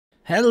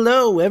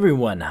Hello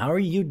everyone, how are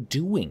you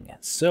doing?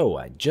 So,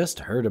 I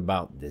just heard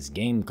about this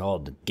game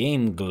called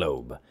Game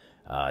Globe.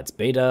 It's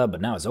beta, but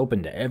now it's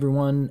open to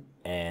everyone,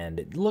 and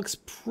it looks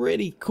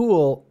pretty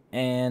cool,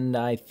 and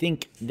I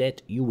think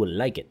that you will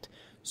like it.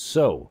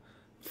 So,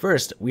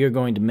 first, we are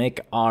going to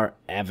make our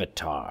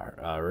avatar,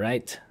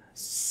 alright?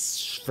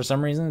 For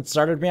some reason, it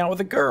started me out with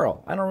a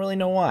girl. I don't really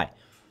know why.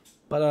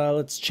 But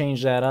let's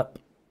change that up.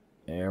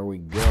 There we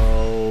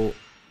go.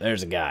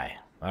 There's a guy.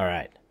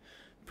 Alright.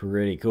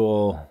 Pretty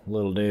cool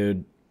little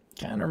dude.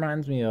 Kind of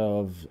reminds me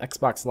of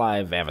Xbox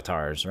Live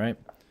avatars, right?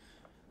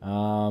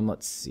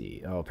 Let's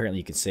see. Oh, apparently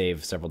you can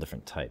save several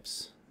different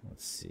types.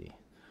 Let's see.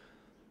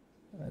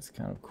 That's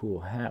kind of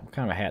cool hat. What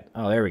kind of a hat?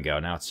 Oh, there we go.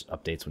 Now it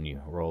updates when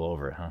you roll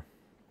over it, huh?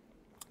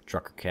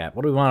 Trucker cap.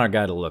 What do we want our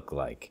guy to look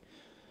like?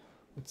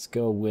 Let's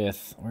go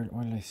with... Where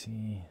did I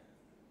see?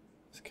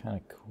 It's kind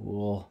of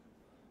cool.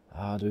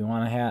 Do we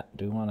want a hat?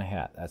 Do we want a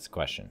hat? That's the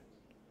question.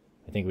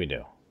 I think we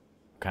do.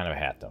 Kind of a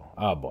hat, though.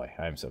 Oh, boy.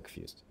 I'm so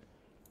confused.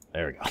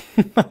 There we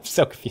go. I'm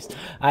so confused.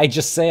 I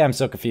just say I'm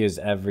so confused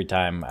every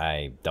time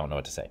I don't know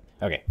what to say.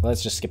 Okay,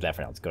 let's just skip that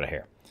for now. Let's go to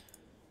hair.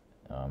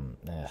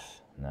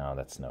 No,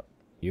 that's no.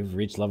 You've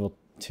reached level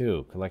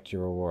 2. Collect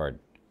your reward.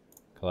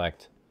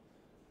 Collect.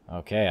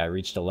 Okay, I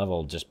reached a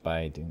level just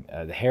by doing...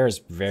 the hair is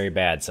very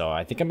bad, so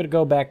I think I'm going to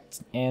go back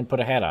and put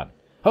a hat on.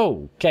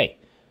 Oh, okay.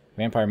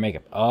 Vampire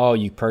makeup. Oh,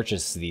 you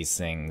purchase these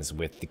things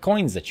with the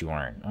coins that you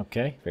earn.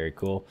 Okay, very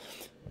cool.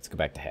 Let's go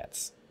back to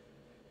hats.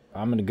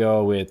 I'm going to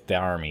go with the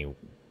army.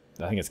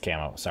 I think it's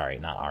camo. Sorry,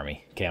 not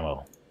army.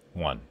 Camo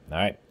 1.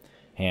 Alright.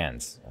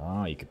 Hands.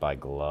 Oh, you could buy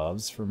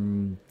gloves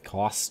from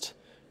cost.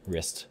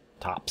 Wrist.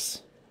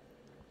 Tops.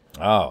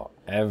 Oh,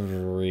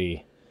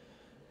 every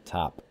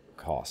top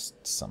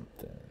costs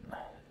something.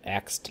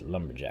 Axed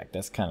lumberjack.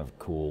 That's kind of a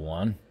cool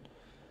one.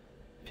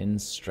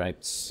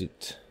 Pinstriped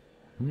suit.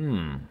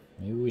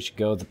 Maybe we should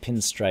go the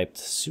pinstriped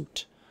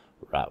suit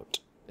route.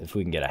 If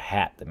we can get a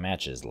hat that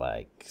matches,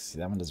 like... See,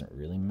 that one doesn't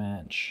really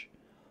match.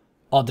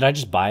 Oh, did I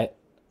just buy it?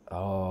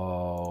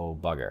 Oh,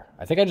 bugger.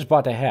 I think I just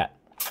bought the hat.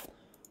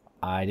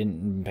 I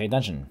didn't pay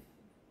attention.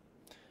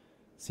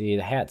 See,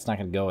 the hat's not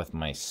going to go with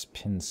my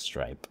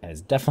pinstripe. And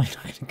it's definitely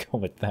not going to go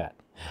with that.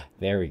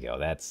 There we go.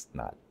 That's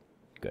not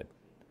good.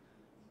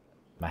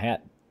 My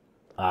hat.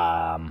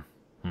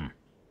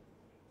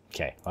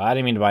 Okay. Well, I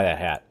didn't mean to buy that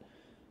hat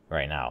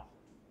right now.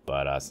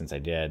 But since I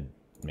did,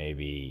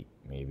 maybe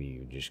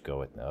you just go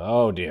with...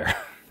 Oh, dear.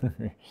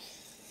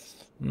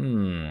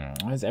 Why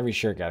does every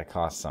shirt gotta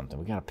cost something?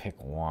 We gotta pick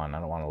one. I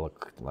don't want to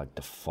look like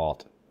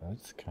default.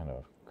 That's kind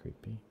of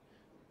creepy.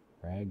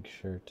 Rag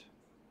shirt.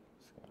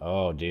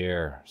 Oh,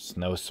 dear.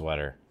 Snow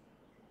sweater.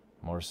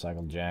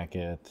 Motorcycle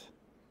jacket.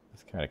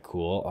 That's kind of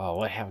cool. Oh,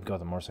 what happened to go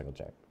with the motorcycle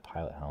jacket?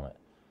 Pilot helmet.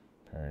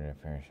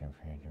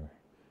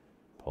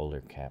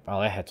 Polar cap.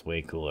 Oh, that hat's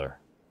way cooler.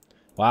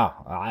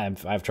 Wow, I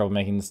have trouble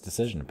making this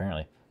decision,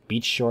 apparently.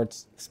 Beach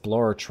shorts,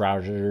 explorer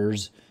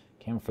trousers,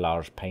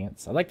 camouflage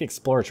pants. I like the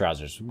explorer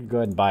trousers. We can go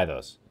ahead and buy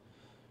those.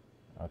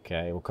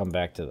 Okay, we'll come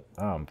back to the...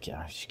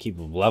 I should keep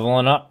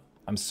leveling up.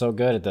 I'm so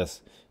good at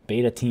this.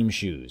 Beta team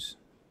shoes.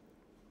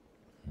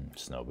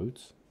 Snow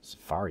boots.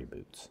 Safari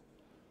boots.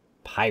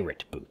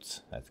 Pirate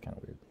boots. That's kind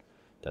of weird.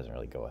 Doesn't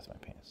really go with my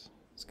pants.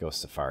 Let's go with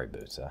safari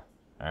boots, huh?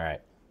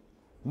 Alright.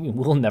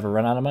 We'll never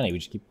run out of money. We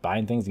just keep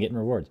buying things and getting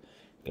rewards.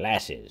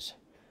 Glasses.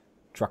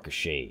 Trucker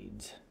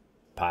shades,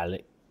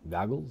 pilot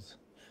goggles,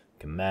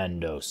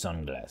 commando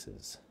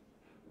sunglasses,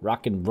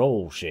 rock and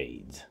roll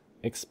shades,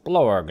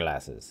 explorer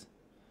glasses.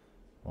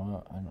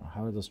 Well, I don't know,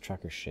 how are those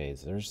trucker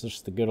shades? There's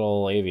just the good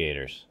old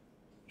aviators.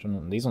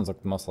 These ones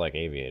look most like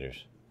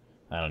aviators.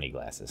 I don't need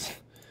glasses.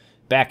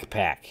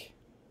 Backpack.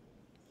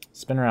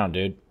 Spin around,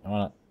 dude. I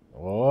wanna...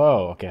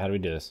 Whoa, okay, how do we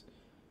do this?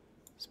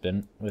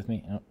 Spin with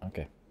me? Oh,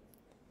 okay.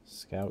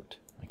 Scout.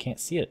 I can't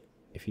see it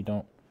if you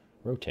don't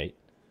rotate.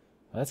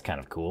 Well, that's kind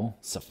of cool.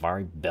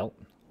 Safari belt,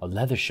 a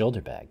leather shoulder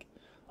bag,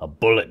 a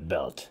bullet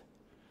belt,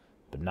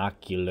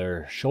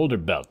 binocular shoulder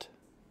belt,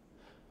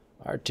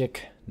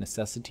 Arctic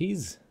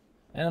necessities,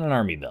 and an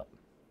army belt.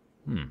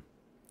 I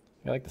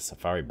like the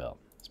safari belt.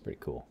 It's pretty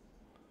cool.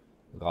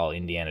 Look all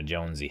Indiana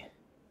Jonesy.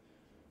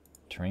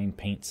 Terrain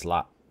paint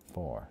slot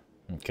 4.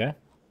 Okay.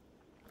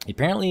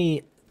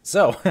 Apparently,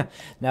 so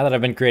now that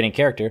I've been creating a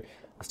character,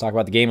 let's talk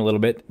about the game a little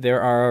bit.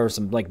 There are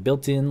some like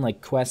built-in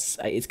like quests.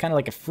 It's kind of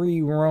like a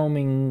free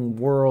roaming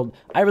world.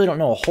 I really don't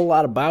know a whole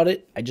lot about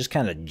it. I just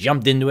kind of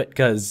jumped into it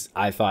because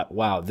I thought,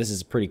 wow, this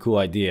is a pretty cool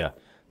idea.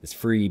 This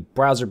free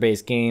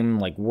browser-based game,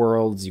 like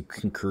worlds, you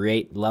can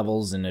create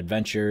levels and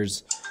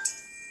adventures.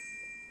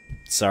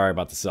 Sorry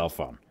about the cell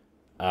phone.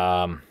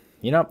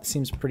 You know, it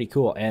seems pretty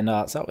cool. And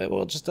so it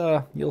will just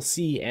you'll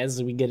see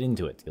as we get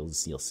into it.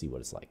 You'll see what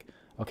it's like.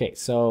 Okay,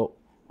 so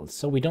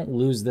we don't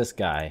lose this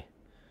guy.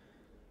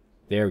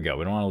 There we go.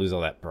 We don't want to lose all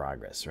that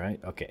progress, right?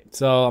 Okay,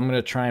 so I'm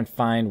going to try and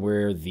find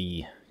where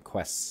the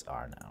quests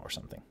are now or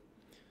something.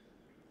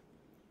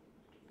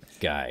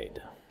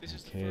 Guide. This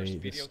is the first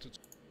video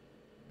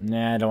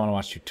Nah, I don't want to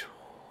watch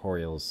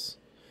tutorials.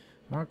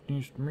 So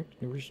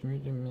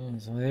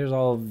there's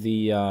all of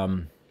the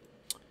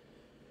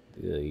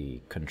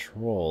the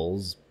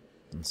controls.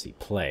 Let's see,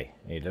 play.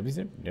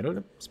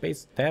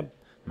 Space, tab,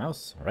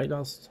 mouse, right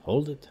mouse,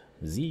 hold it,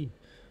 Z,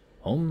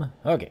 home.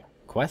 Okay,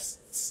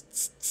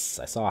 quests.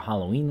 I saw a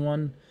Halloween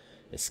one.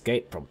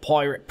 Escape from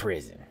pirate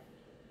prison.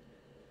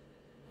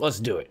 Let's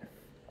do it.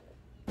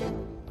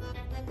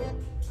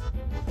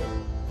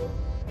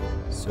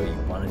 So you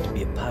wanted to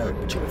be a pirate,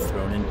 but you were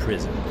thrown in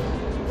prison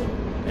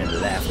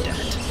and laughed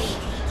at.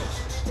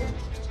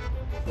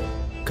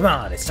 Come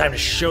on, it's time to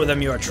show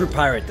them you're a true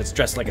pirate that's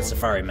dressed like a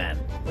safari man.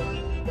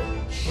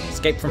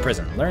 Escape from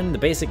prison. Learn the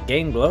basic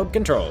game globe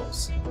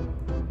controls.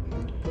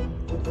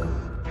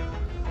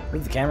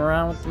 Move the camera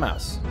around with the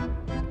mouse.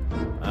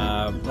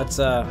 Let's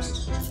see,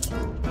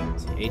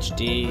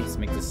 HD. Let's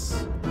make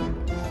this.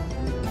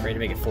 I'm afraid to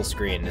make it full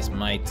screen. This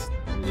might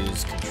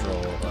lose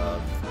control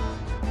of.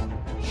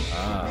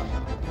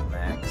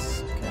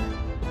 Max.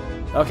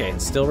 Okay,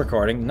 it's still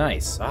recording.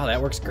 Nice. Oh,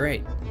 that works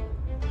great.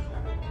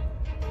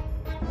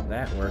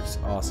 That works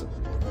awesome.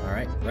 All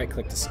right, right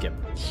click to skip.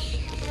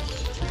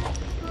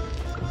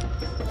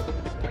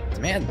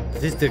 Man,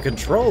 the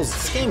controls,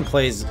 this game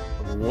plays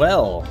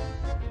well.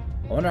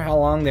 I wonder how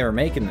long they were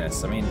making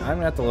this. I mean, I'm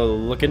gonna have to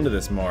look into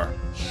this more.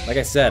 Like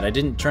I said, I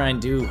didn't try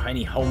and do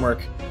any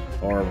homework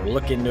or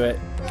look into it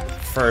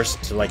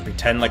first to like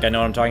pretend like I know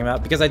what I'm talking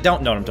about, because I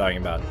don't know what I'm talking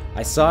about.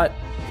 I saw it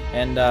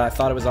and I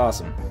thought it was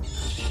awesome.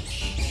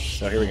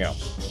 So here we go.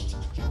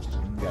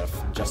 We gotta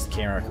adjust the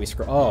camera. Can we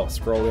scroll? Oh,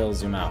 scroll wheel,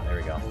 zoom out. There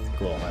we go.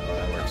 Cool.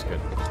 That works good.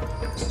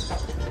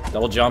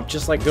 Double jump,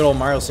 just like good old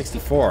Mario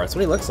 64. That's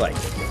what he looks like.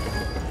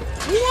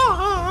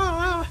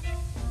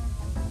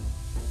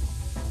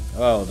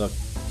 Oh, the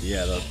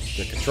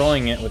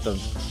controlling it with the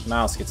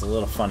mouse gets a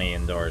little funny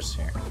indoors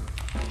here.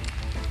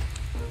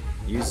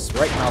 Use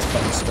right mouse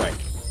button to strike.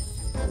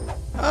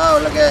 Oh,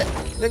 look at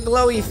the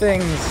glowy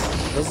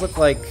things. Those look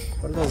like,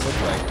 what do those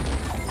look like?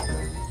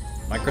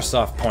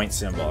 Microsoft point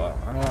symbol. I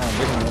don't know,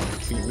 I'm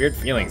getting weird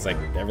feelings like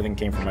everything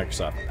came from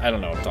Microsoft. I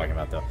don't know what I'm talking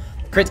about though.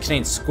 Crates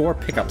contain score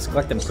pickups.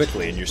 Collect them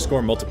quickly and your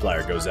score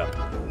multiplier goes up.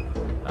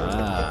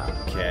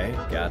 Ah, okay.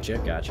 Gotcha.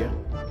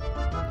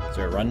 Is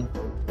there a run?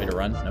 Way to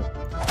run? Nope.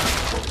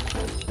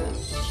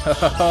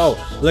 Oh,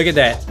 look at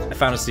that. I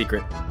found a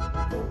secret.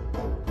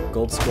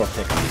 Gold score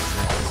pickup.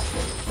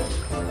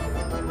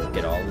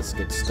 Get all this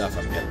good stuff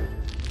I'm getting.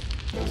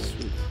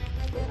 Sweet.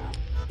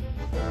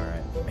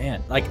 Alright.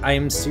 Man, like, I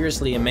am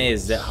seriously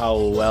amazed at how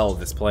well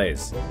this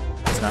plays.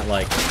 It's not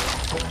like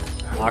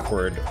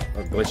awkward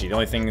or glitchy. The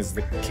only thing is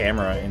the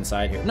camera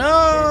inside here.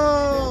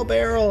 No!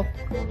 Barrel!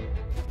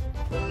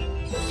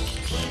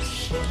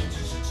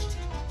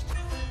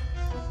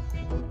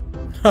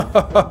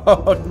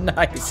 Oh,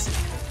 nice!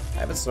 I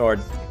have a sword.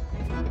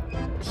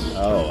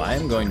 Oh, I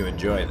am going to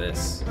enjoy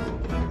this.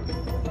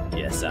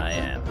 Yes, I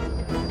am.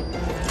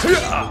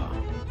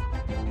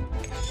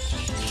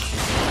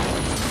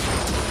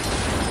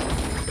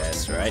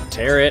 That's right.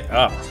 Tear it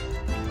up.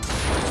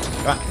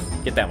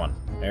 Ah, get that one.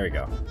 There we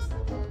go.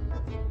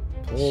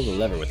 Pull the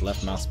lever with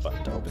left mouse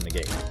button to open the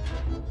gate.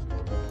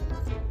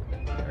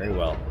 Very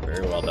well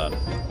done.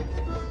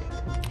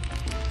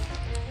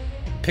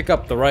 Pick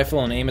up the rifle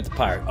and aim at the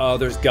pirate. Oh,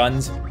 there's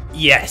guns?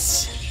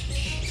 Yes!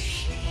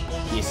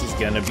 This is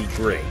gonna be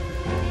great.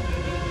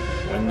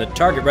 When the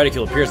target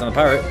reticule appears on the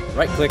pirate,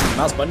 right-click the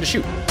mouse button to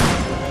shoot.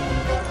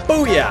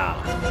 Booyah!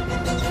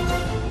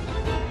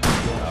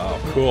 Oh,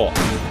 cool.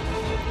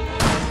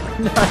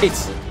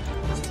 Nice!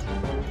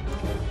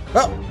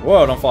 Oh!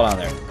 Whoa, don't fall down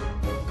there.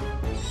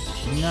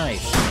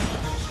 Nice.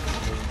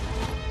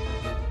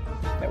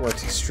 That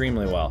works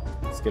extremely well.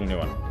 Let's get a new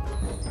one.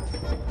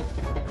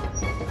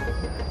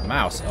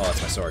 Mouse. Oh,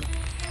 that's my sword.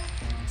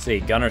 Let's see,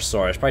 gun or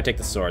sword? I should probably take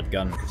the sword.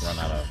 Gun run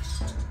out of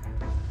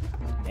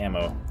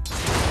ammo.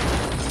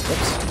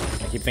 Whoops.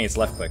 I keep thinking it's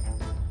left click.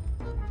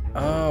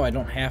 Oh, I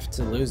don't have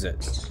to lose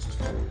it.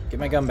 Get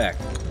my gun back.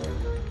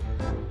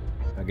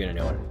 I'll get a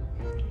new one.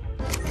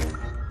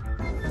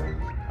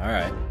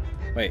 Alright.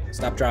 Wait,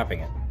 stop dropping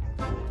it.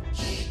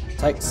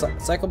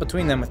 Cycle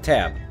between them with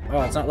tab.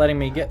 Oh, it's not letting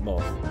me get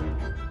both.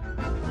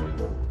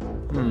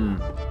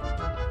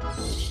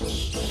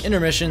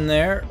 Intermission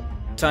there.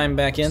 Time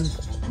back in.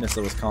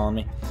 Nissa was calling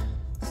me.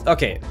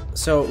 Okay,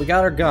 so we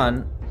got our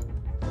gun.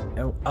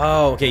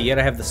 Oh, okay, you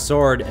gotta have the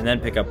sword and then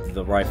pick up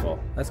the rifle.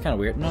 That's kind of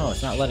weird. No,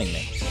 it's not letting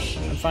me.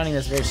 I'm finding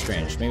this very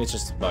strange. Maybe it's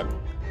just a bug.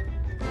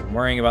 I'm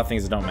worrying about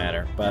things that don't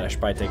matter, but I should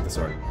probably take the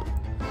sword.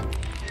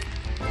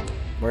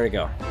 Where'd it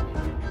go?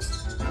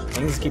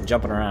 Things keep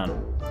jumping around.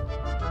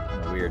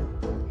 Kind of weird.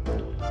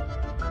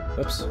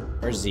 Whoops.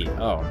 Where's Z?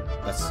 Oh,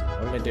 that's...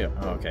 What did I do?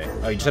 Oh, okay.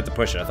 Oh, you just have to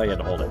push it. I thought you had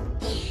to hold it.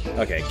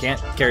 Okay,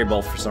 can't carry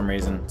both for some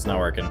reason. It's not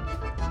working.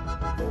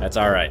 That's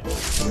alright.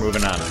 We're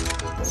moving on.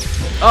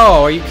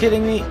 Oh, are you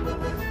kidding me?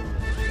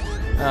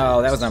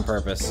 Oh, that was on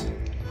purpose.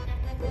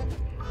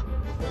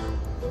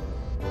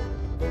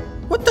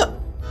 What the?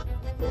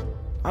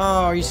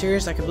 Oh, are you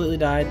serious? I completely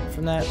died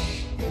from that?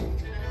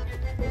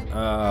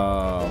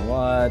 Oh,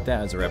 what?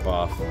 That was a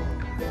ripoff.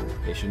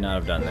 They should not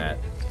have done that.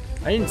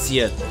 I didn't see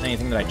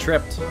anything that I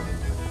tripped.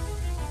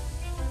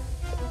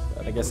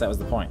 But I guess that was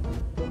the point.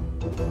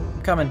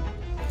 I'm coming.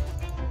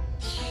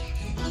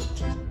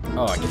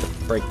 Oh, I get to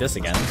break this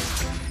again.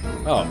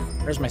 Oh,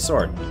 where's my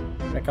sword?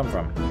 Where'd it come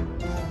from?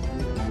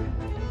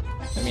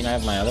 I mean, I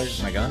have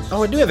my gun.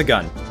 Oh, I do have a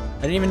gun.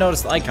 I didn't even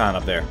notice the icon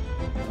up there.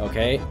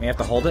 Okay, we have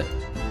to hold it.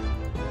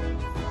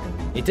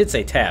 It did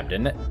say tab,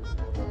 didn't it?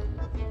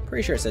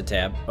 Pretty sure it said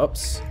tab.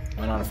 Oops,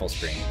 went on a full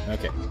screen.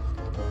 Okay.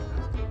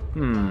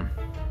 I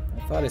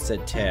thought it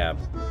said tab.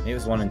 Maybe it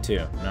was 1 and 2.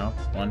 No?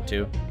 1,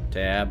 2,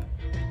 tab.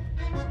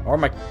 Or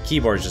my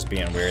keyboard's just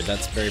being weird.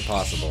 That's very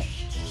possible.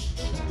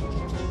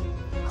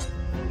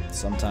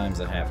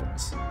 Sometimes it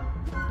happens.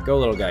 Go,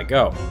 little guy,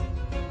 go.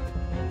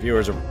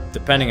 Viewers are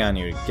depending on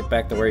you to get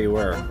back to where you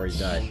were before you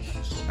died.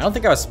 I don't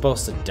think I was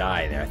supposed to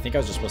die there. I think I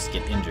was just supposed to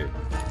get injured.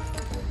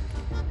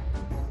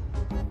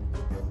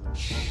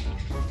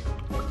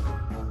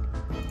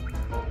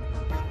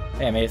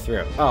 Hey, I made it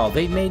through. Oh,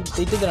 they did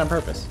that on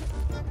purpose.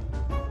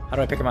 How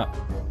do I pick him up?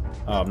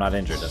 Oh, I'm not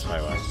injured. That's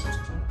probably why.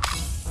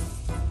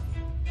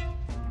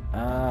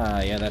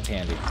 Ah, yeah, that's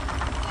handy.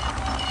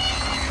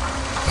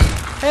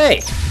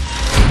 Hey!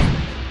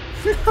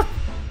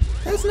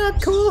 That's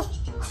not cool.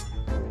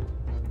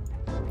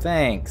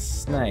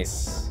 Thanks.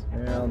 Nice.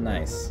 Real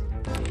nice.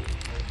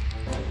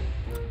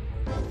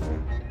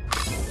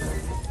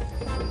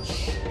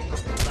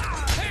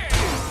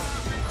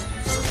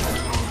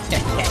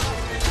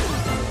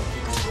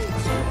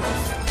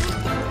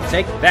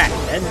 Take that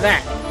and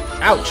that.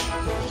 Ouch.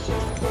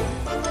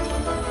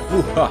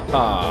 Ooh ha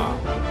ha.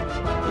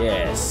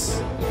 Yes.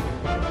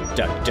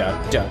 Da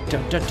da da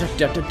da da da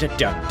da da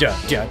da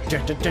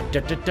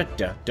da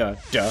da da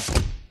da.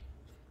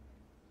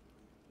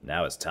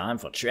 Now it's time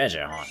for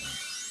treasure hunting.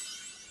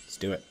 Let's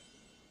do it.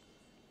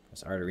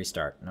 It's hard to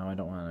restart. No, I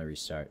don't want to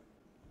restart.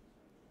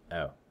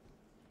 Oh.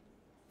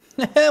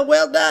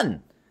 Well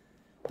done.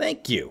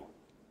 Thank you.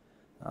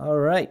 All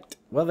right.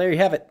 Well, there you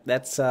have it.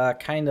 That's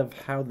kind of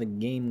how the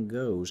game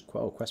goes.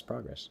 Oh, quest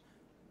progress.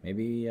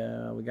 Maybe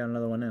we got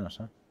another one in us,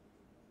 huh?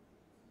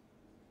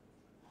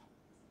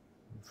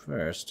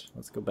 First,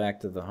 let's go back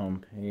to the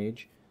home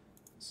page.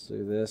 Let's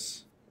do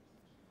this.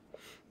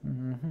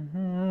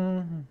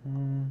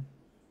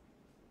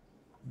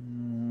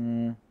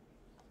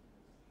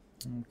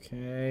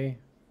 Okay.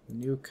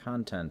 New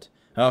content.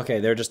 Okay,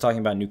 they're just talking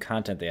about new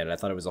content they added. I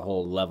thought it was a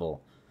whole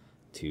level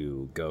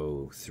to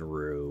go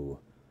through,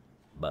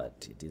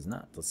 but it is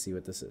not. Let's see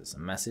what this is. A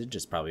message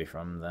is probably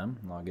from them.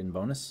 Login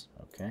bonus.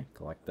 Okay,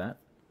 collect that.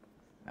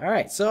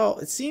 Alright, so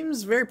it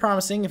seems very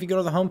promising. If you go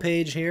to the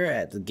homepage here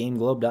at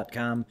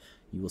thegameglobe.com,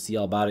 you will see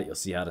all about it. You'll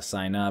see how to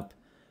sign up.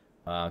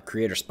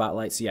 Creator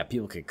Spotlight. So yeah,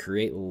 people could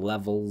create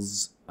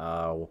levels.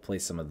 We'll play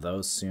some of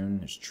those soon.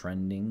 There's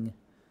trending.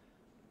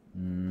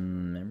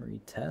 Memory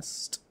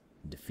test.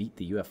 Defeat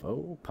the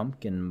UFO.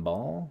 Pumpkin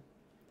ball.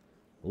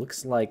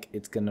 Looks like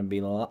it's going to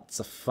be lots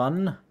of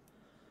fun.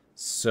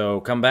 So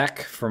come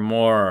back for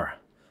more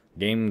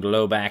Game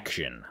Globe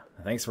action.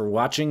 Thanks for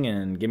watching,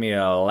 and give me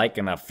a like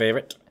and a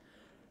favorite.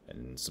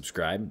 And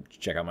subscribe.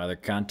 Check out my other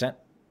content.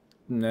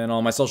 And then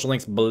all my social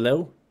links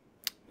below.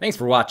 Thanks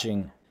for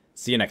watching.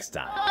 See you next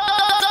time.